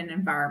thrive in an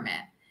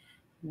environment.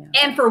 Yeah.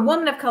 And for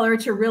women of color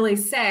to really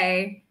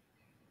say,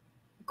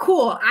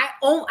 cool,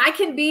 I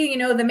can be,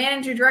 the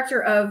manager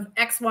director of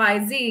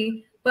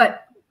XYZ,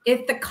 but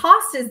if the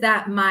cost is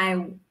that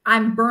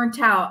I'm burnt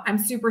out, I'm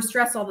super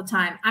stressed all the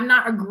time, I'm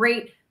not a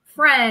great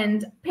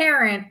friend,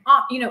 parent,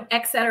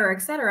 et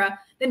cetera,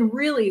 then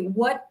really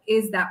what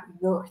is that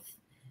worth?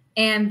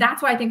 And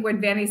that's why I think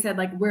when Vanity said,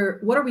 like,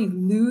 what are we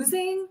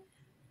losing?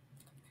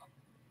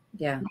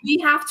 Yeah. We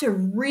have to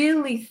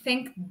really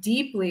think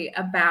deeply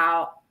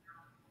about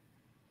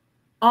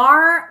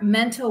our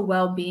mental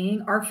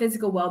well-being, our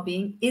physical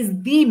well-being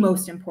is the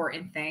most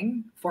important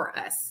thing for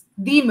us,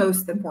 the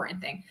most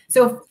important thing.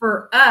 So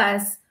for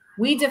us,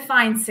 we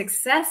define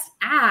success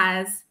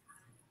as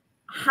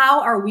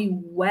how are we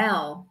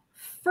well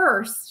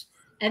first,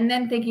 and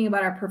then thinking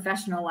about our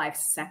professional life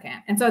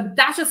second. And so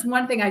that's just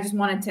one thing I just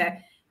wanted to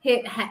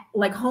hit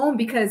like home,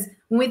 because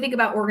when we think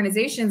about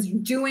organizations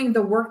doing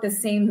the work the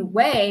same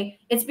way,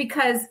 it's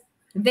because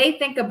they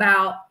think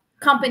about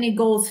company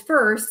goals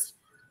first,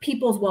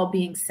 people's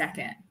well-being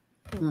second.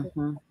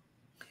 Mm-hmm.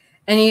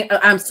 And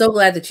I'm so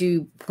glad that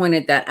you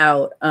pointed that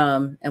out,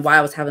 and why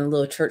I was having a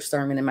little church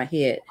sermon in my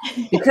head,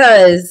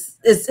 because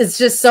it's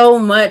just so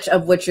much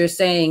of what you're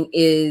saying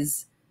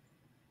is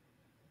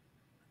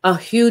a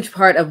huge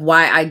part of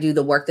why I do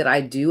the work that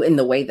I do in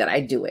the way that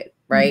I do it,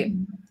 right?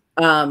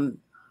 Mm-hmm.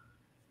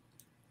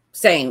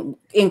 Saying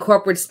in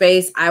corporate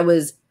space, I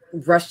was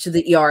rushed to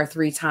the ER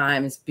 3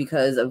 times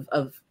because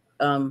of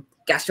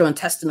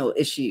gastrointestinal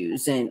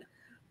issues and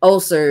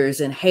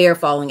ulcers and hair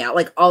falling out.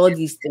 Like, all of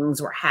these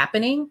things were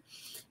happening.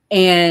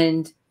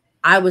 And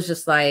I was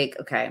just like,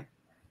 okay,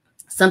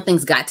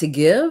 something's got to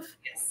give,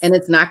 and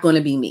it's not going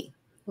to be me.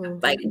 Mm-hmm.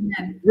 Like,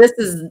 this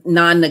is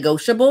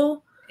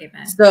non-negotiable.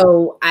 Amen.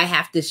 So I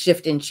have to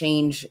shift and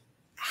change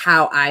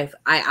how I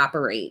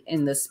operate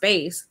in this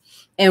space.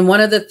 And one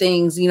of the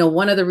things,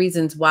 one of the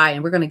reasons why,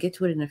 and we're going to get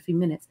to it in a few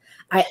minutes,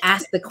 I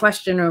asked the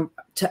question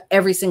to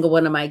every single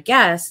one of my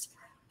guests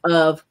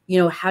of,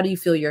 how do you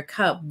fill your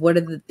cup? What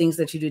are the things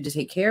that you do to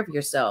take care of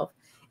yourself?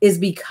 Is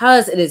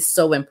because it is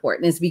so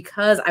important. It's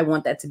because I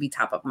want that to be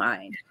top of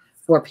mind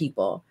for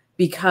people.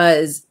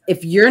 Because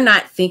if you're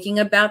not thinking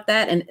about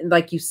that, and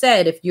like you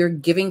said, if you're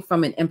giving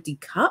from an empty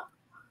cup,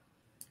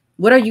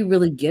 what are you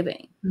really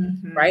giving?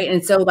 Mm-hmm. Right.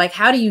 And so, like,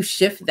 how do you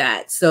shift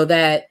that so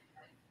that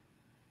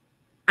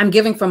I'm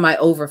giving from my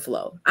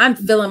overflow? I'm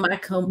filling my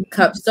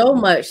cup so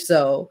much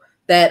so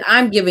that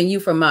I'm giving you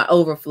from my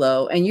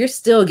overflow, and you're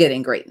still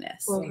getting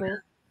greatness. Mm-hmm.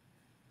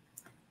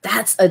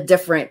 That's a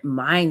different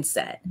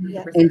mindset.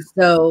 Yeah. And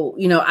so,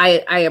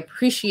 I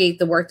appreciate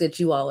the work that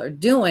you all are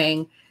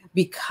doing,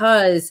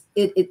 because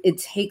it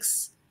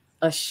takes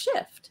a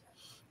shift.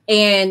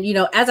 And,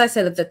 as I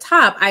said at the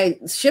top, I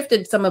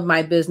shifted some of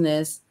my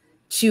business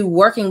to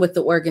working with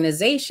the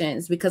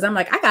organizations, because I'm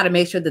like, I got to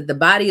make sure that the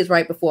body is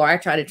right before I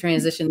try to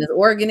transition this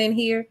organ in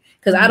here,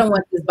 because I don't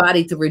want this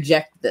body to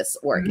reject this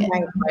organ.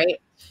 Right.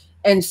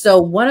 And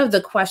so one of the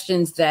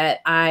questions that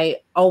I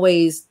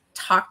always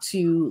talk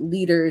to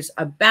leaders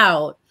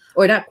about,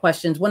 or not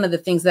questions, one of the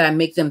things that I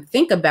make them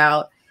think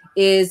about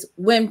is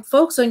when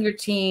folks on your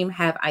team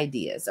have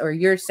ideas, or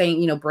you're saying,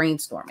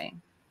 brainstorming,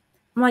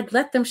 I'm like,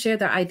 let them share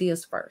their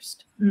ideas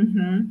first.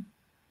 Mm-hmm.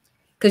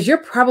 Because you're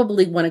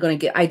probably going to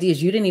get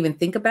ideas you didn't even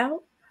think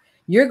about.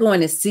 You're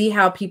going to see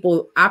how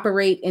people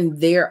operate in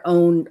their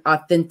own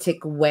authentic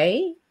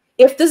way.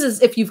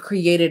 If you've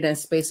created a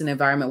space and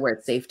environment where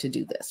it's safe to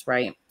do this,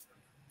 right?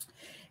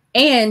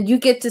 And you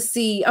get to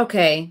see,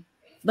 okay,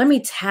 let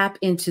me tap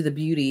into the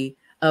beauty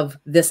of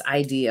this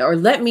idea, or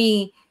let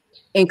me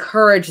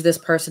encourage this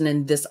person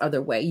in this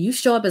other way. You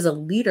show up as a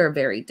leader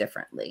very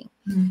differently.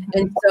 Mm-hmm.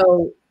 And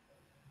so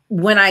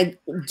when I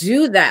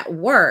do that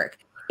work,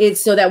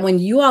 it's so that when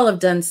you all have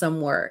done some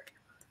work,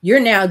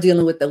 you're now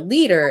dealing with the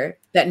leader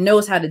that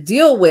knows how to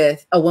deal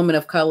with a woman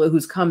of color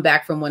who's come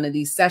back from one of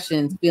these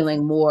sessions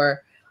feeling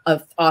more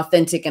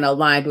authentic and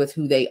aligned with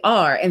who they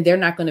are. And they're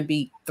not going to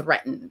be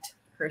threatened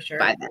for sure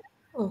by that.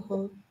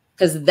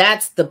 Because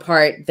that's the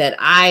part that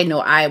I know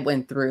I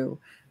went through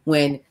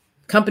when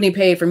company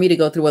paid for me to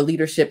go through a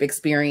leadership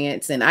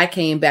experience. And I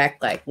came back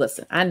like,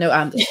 listen, I know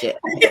I'm the shit.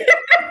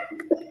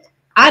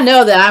 I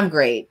know that I'm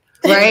great.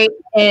 Right.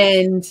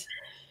 And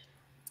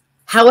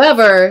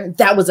however,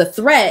 that was a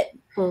threat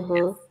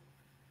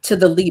to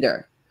the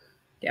leader.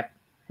 Yep.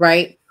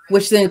 Right.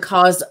 which then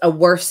caused a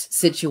worse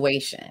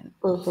situation.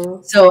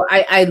 Mm-hmm. So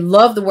I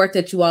love the work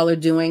that you all are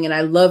doing. And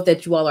I love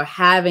that you all are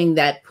having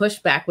that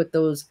pushback with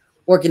those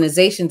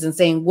organizations and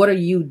saying, what are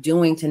you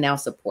doing to now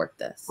support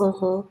this?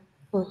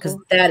 Because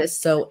that is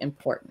so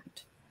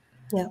important.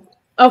 Yeah.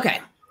 Okay.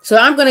 So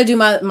I'm going to do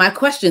my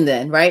question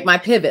then, right? My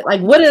pivot.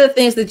 Like, what are the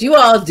things that you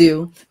all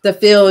do to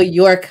fill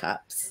your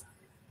cups?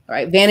 All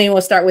right, Vanity,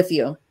 we'll start with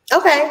you.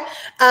 Okay.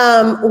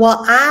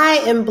 Well,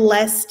 I am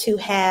blessed to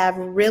have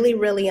really,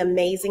 really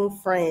amazing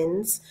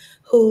friends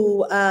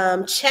who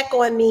check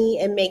on me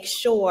and make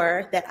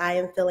sure that I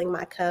am filling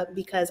my cup,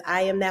 because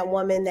I am that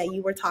woman that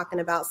you were talking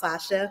about,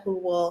 Sasha, who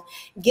will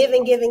give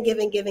and give and give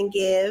and give and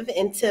give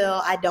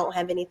until I don't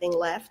have anything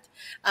left.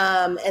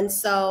 And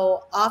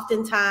so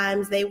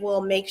oftentimes they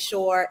will make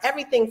sure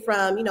everything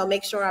from,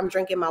 make sure I'm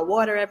drinking my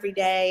water every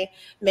day,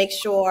 make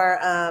sure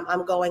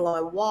I'm going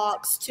on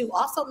walks, to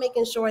also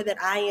making sure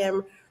that I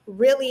am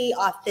really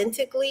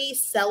authentically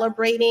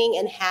celebrating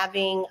and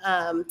having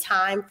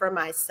time for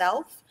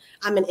myself.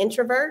 I'm an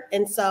introvert,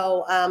 and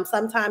so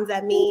sometimes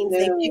that means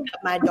they pick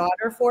up my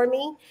daughter for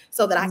me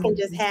so that I can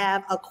just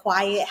have a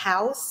quiet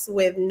house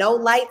with no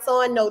lights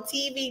on, no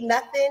TV,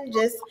 nothing,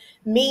 just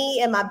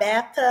me and my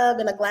bathtub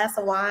and a glass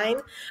of wine.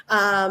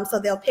 So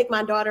they'll pick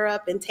my daughter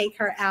up and take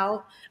her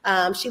out.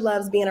 She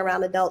loves being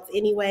around adults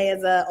anyway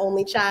as an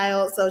only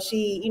child, so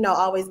she,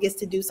 always gets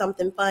to do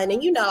something fun.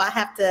 And I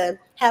have to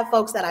have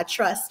folks that I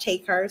trust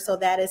take her, so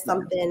that is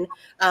something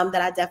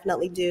that I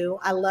definitely do.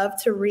 I love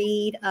to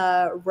read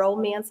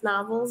romance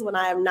novels when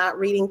I am not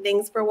reading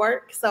things for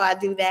work, so I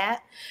do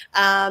that.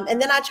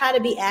 And then I try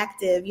to be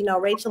active.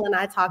 Rachel and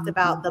I talked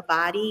about the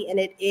body, and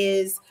it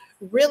is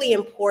really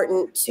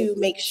important to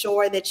make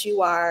sure that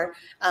you are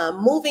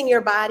moving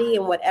your body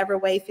in whatever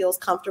way feels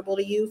comfortable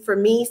to you. For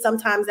me,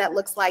 sometimes that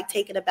looks like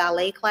taking a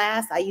ballet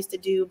class. I used to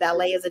do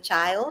ballet as a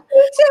child.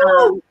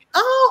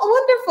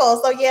 Oh,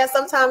 wonderful. So yeah,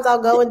 sometimes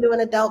I'll go and do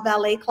an adult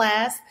ballet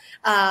class.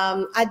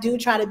 I do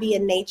try to be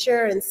in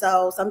nature. And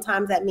so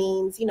sometimes that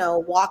means,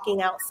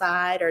 walking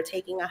outside or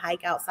taking a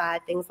hike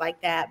outside, things like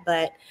that.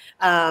 But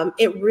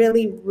it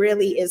really,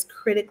 really is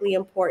critically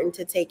important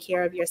to take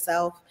care of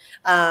yourself.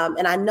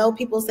 And I know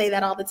people say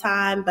that all the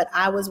time, but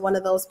I was one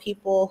of those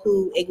people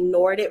who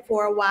ignored it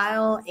for a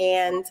while.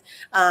 And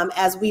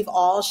as we've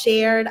all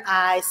shared,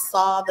 I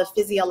saw the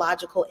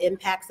physiological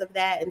impacts of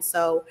that. And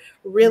so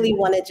really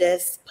want to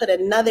just put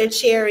another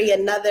cherry,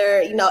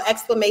 another,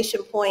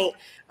 exclamation point.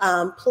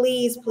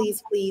 Please,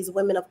 please, please,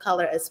 women of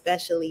color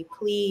especially,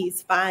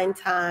 please find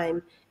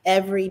time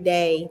every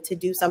day to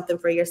do something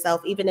for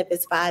yourself, even if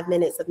it's 5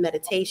 minutes of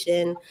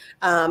meditation,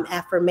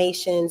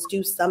 affirmations.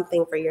 Do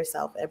something for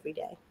yourself every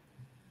day.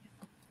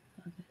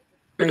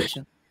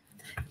 Rachel.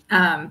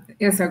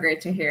 It was so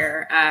great to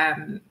hear.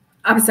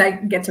 Obviously, I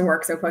get to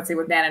work so closely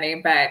with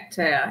Vanity, but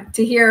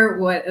to hear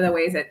what the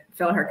ways that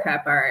fill her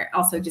cup are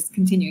also just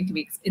continuing to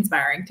be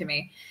inspiring to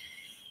me.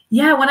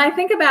 Yeah, when I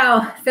think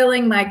about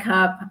filling my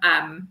cup,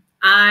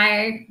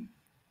 I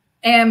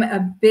am a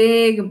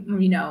big,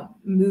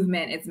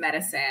 movement is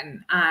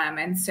medicine.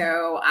 And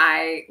so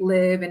I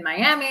live in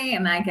Miami,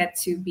 and I get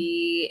to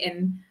be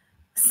in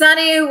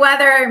sunny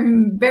weather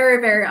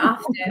very, very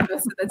often,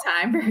 most of the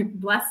time. Very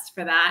blessed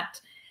for that.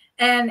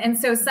 And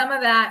so some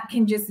of that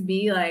can just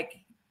be like,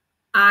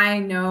 I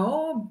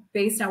know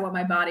based on what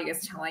my body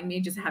is telling me,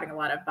 just having a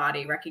lot of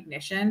body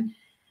recognition,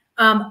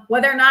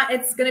 whether or not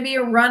it's going to be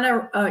a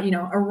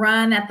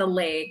run at the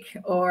lake,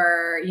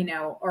 or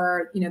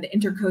the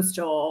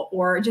intercoastal,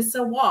 or just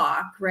a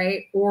walk,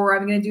 right? Or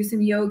I'm going to do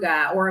some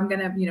yoga, or I'm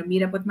going to,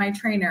 meet up with my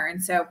trainer.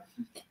 And so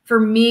for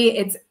me,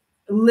 it's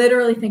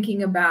literally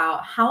thinking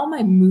about how am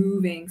I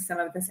moving some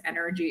of this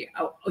energy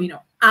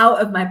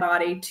out of my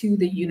body to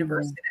the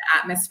universe, to the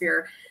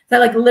atmosphere. So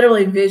I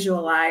literally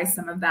visualize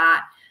some of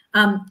that.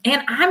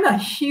 And I'm a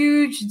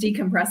huge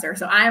decompressor.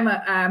 So I'm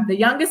the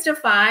youngest of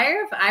 5.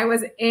 I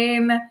was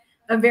in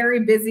a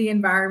very busy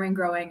environment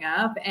growing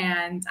up,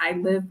 and I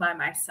live by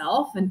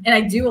myself, and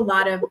I do a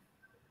lot of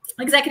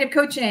executive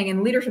coaching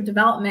and leadership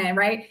development,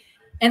 right?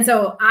 And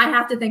so I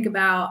have to think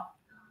about,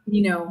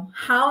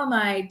 how am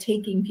I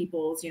taking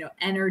people's,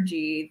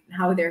 energy,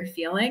 how they're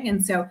feeling.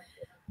 And so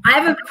I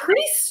have a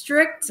pretty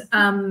strict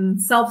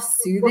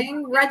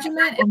self-soothing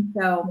regimen. And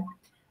so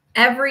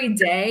every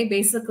day,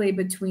 basically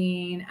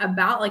between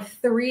about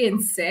 3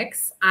 and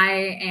 6,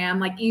 I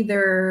am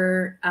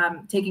either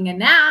taking a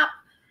nap,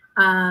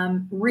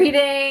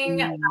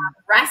 reading,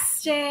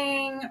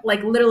 resting,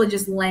 literally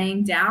just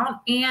laying down,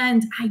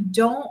 and I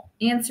don't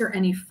answer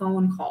any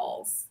phone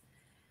calls.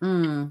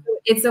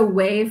 It's a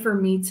way for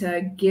me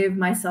to give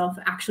myself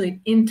actually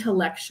an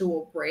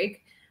intellectual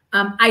break.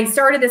 I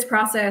started this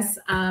process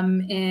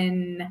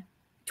in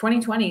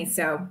 2020.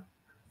 So,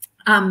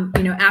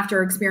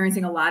 after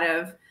experiencing a lot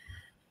of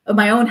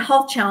my own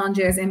health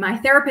challenges, and my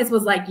therapist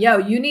was like, yo,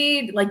 you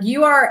need,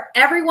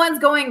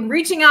 everyone's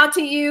reaching out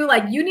to you.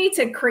 You need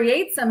to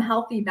create some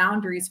healthy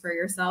boundaries for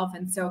yourself.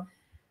 And so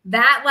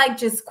that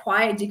just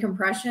quiet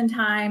decompression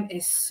time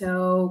is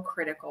so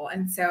critical.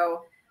 And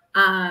so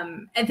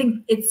I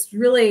think it's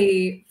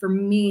really, for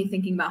me,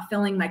 thinking about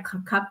filling my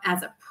cup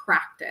as a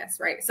practice,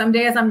 right? Some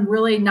days I'm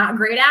really not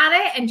great at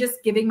it, and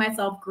just giving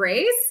myself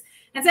grace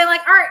and saying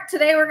like, all right,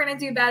 today we're going to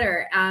do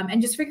better.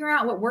 And just figuring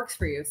out what works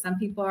for you. Some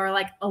people are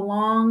like a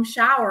long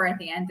shower at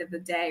the end of the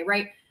day,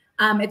 right?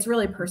 It's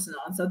really personal.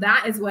 And so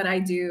that is what I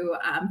do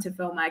to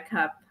fill my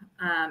cup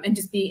and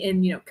just be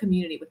in,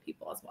 community with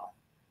people as well.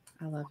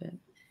 I love it.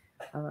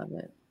 I love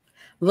it.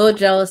 A little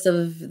jealous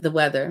of the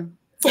weather.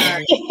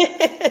 Sorry.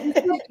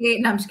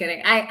 No, I'm just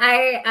kidding.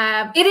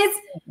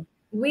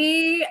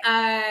 We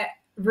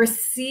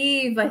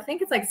receive, I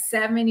think it's like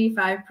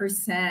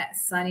 75%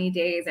 sunny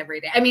days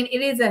every day. I mean,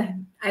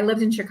 I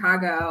lived in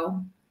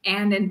Chicago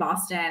and in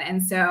Boston.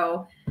 And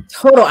so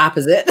total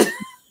opposite.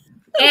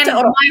 And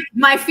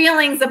my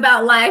feelings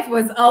about life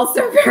was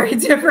also very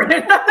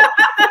different.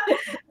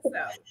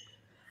 So.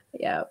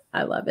 Yeah,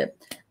 I love it.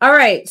 All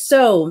right.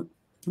 So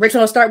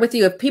Rachel, I'll start with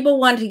you. If people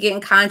want to get in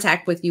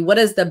contact with you, what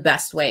is the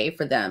best way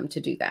for them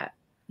to do that?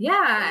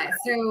 Yeah,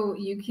 so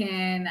you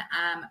can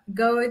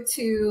go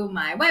to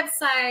my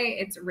website.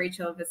 It's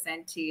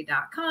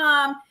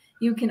rachelvicente.com.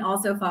 You can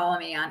also follow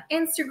me on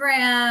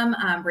Instagram,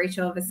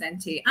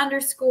 RachelVicente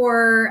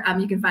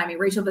 _. You can find me,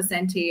 Rachel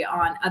Vicente,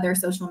 on other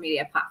social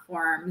media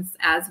platforms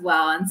as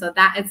well. And so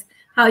that is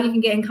how you can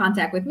get in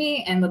contact with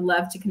me, and would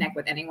love to connect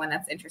with anyone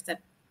that's interested.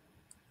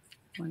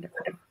 Wonderful.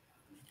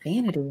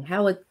 Vanity,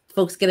 how would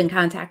folks get in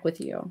contact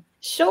with you?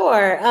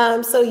 Sure.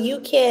 So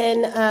you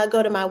can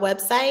go to my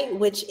website,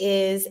 which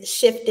is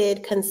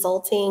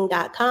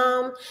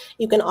shiftedconsulting.com.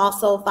 You can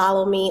also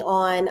follow me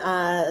on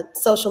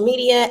social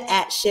media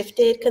at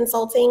Shifted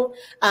Consulting.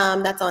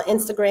 That's on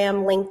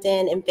Instagram,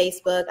 LinkedIn, and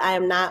Facebook. I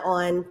am not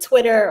on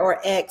Twitter or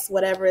X,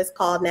 whatever it's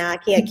called now. I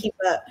can't keep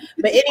up.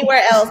 But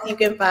anywhere else, you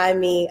can find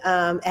me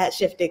at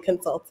Shifted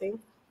Consulting.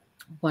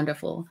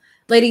 Wonderful.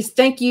 Ladies,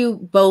 thank you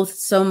both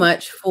so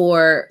much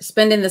for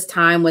spending this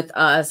time with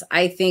us.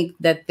 I think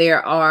that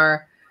there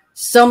are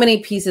so many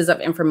pieces of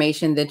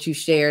information that you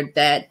shared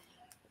that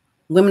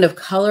women of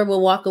color will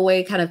walk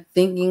away kind of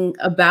thinking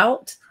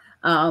about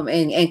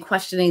and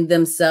questioning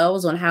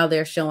themselves on how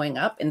they're showing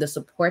up and the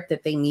support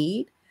that they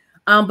need.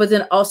 But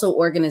then also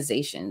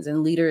organizations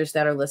and leaders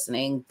that are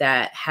listening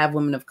that have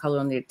women of color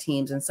on their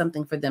teams, and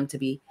something for them to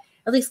be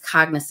at least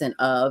cognizant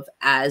of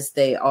as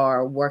they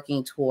are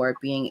working toward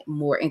being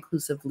more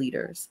inclusive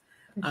leaders,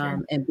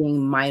 and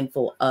being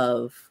mindful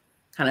of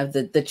kind of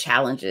the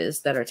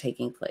challenges that are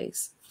taking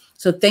place.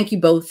 So thank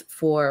you both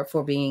for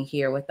being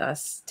here with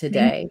us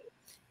today.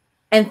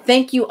 And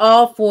thank you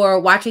all for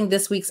watching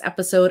this week's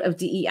episode of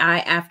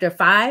DEI After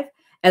 5.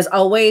 As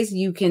always,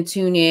 you can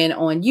tune in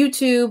on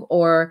YouTube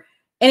or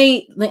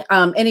any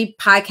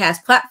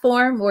podcast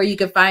platform, where you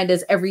can find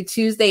us every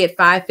Tuesday at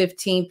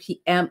 5:15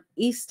 p.m.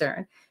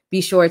 Eastern. Be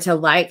sure to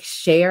like,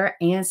 share,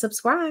 and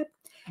subscribe.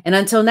 And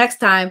until next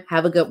time,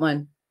 have a good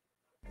one.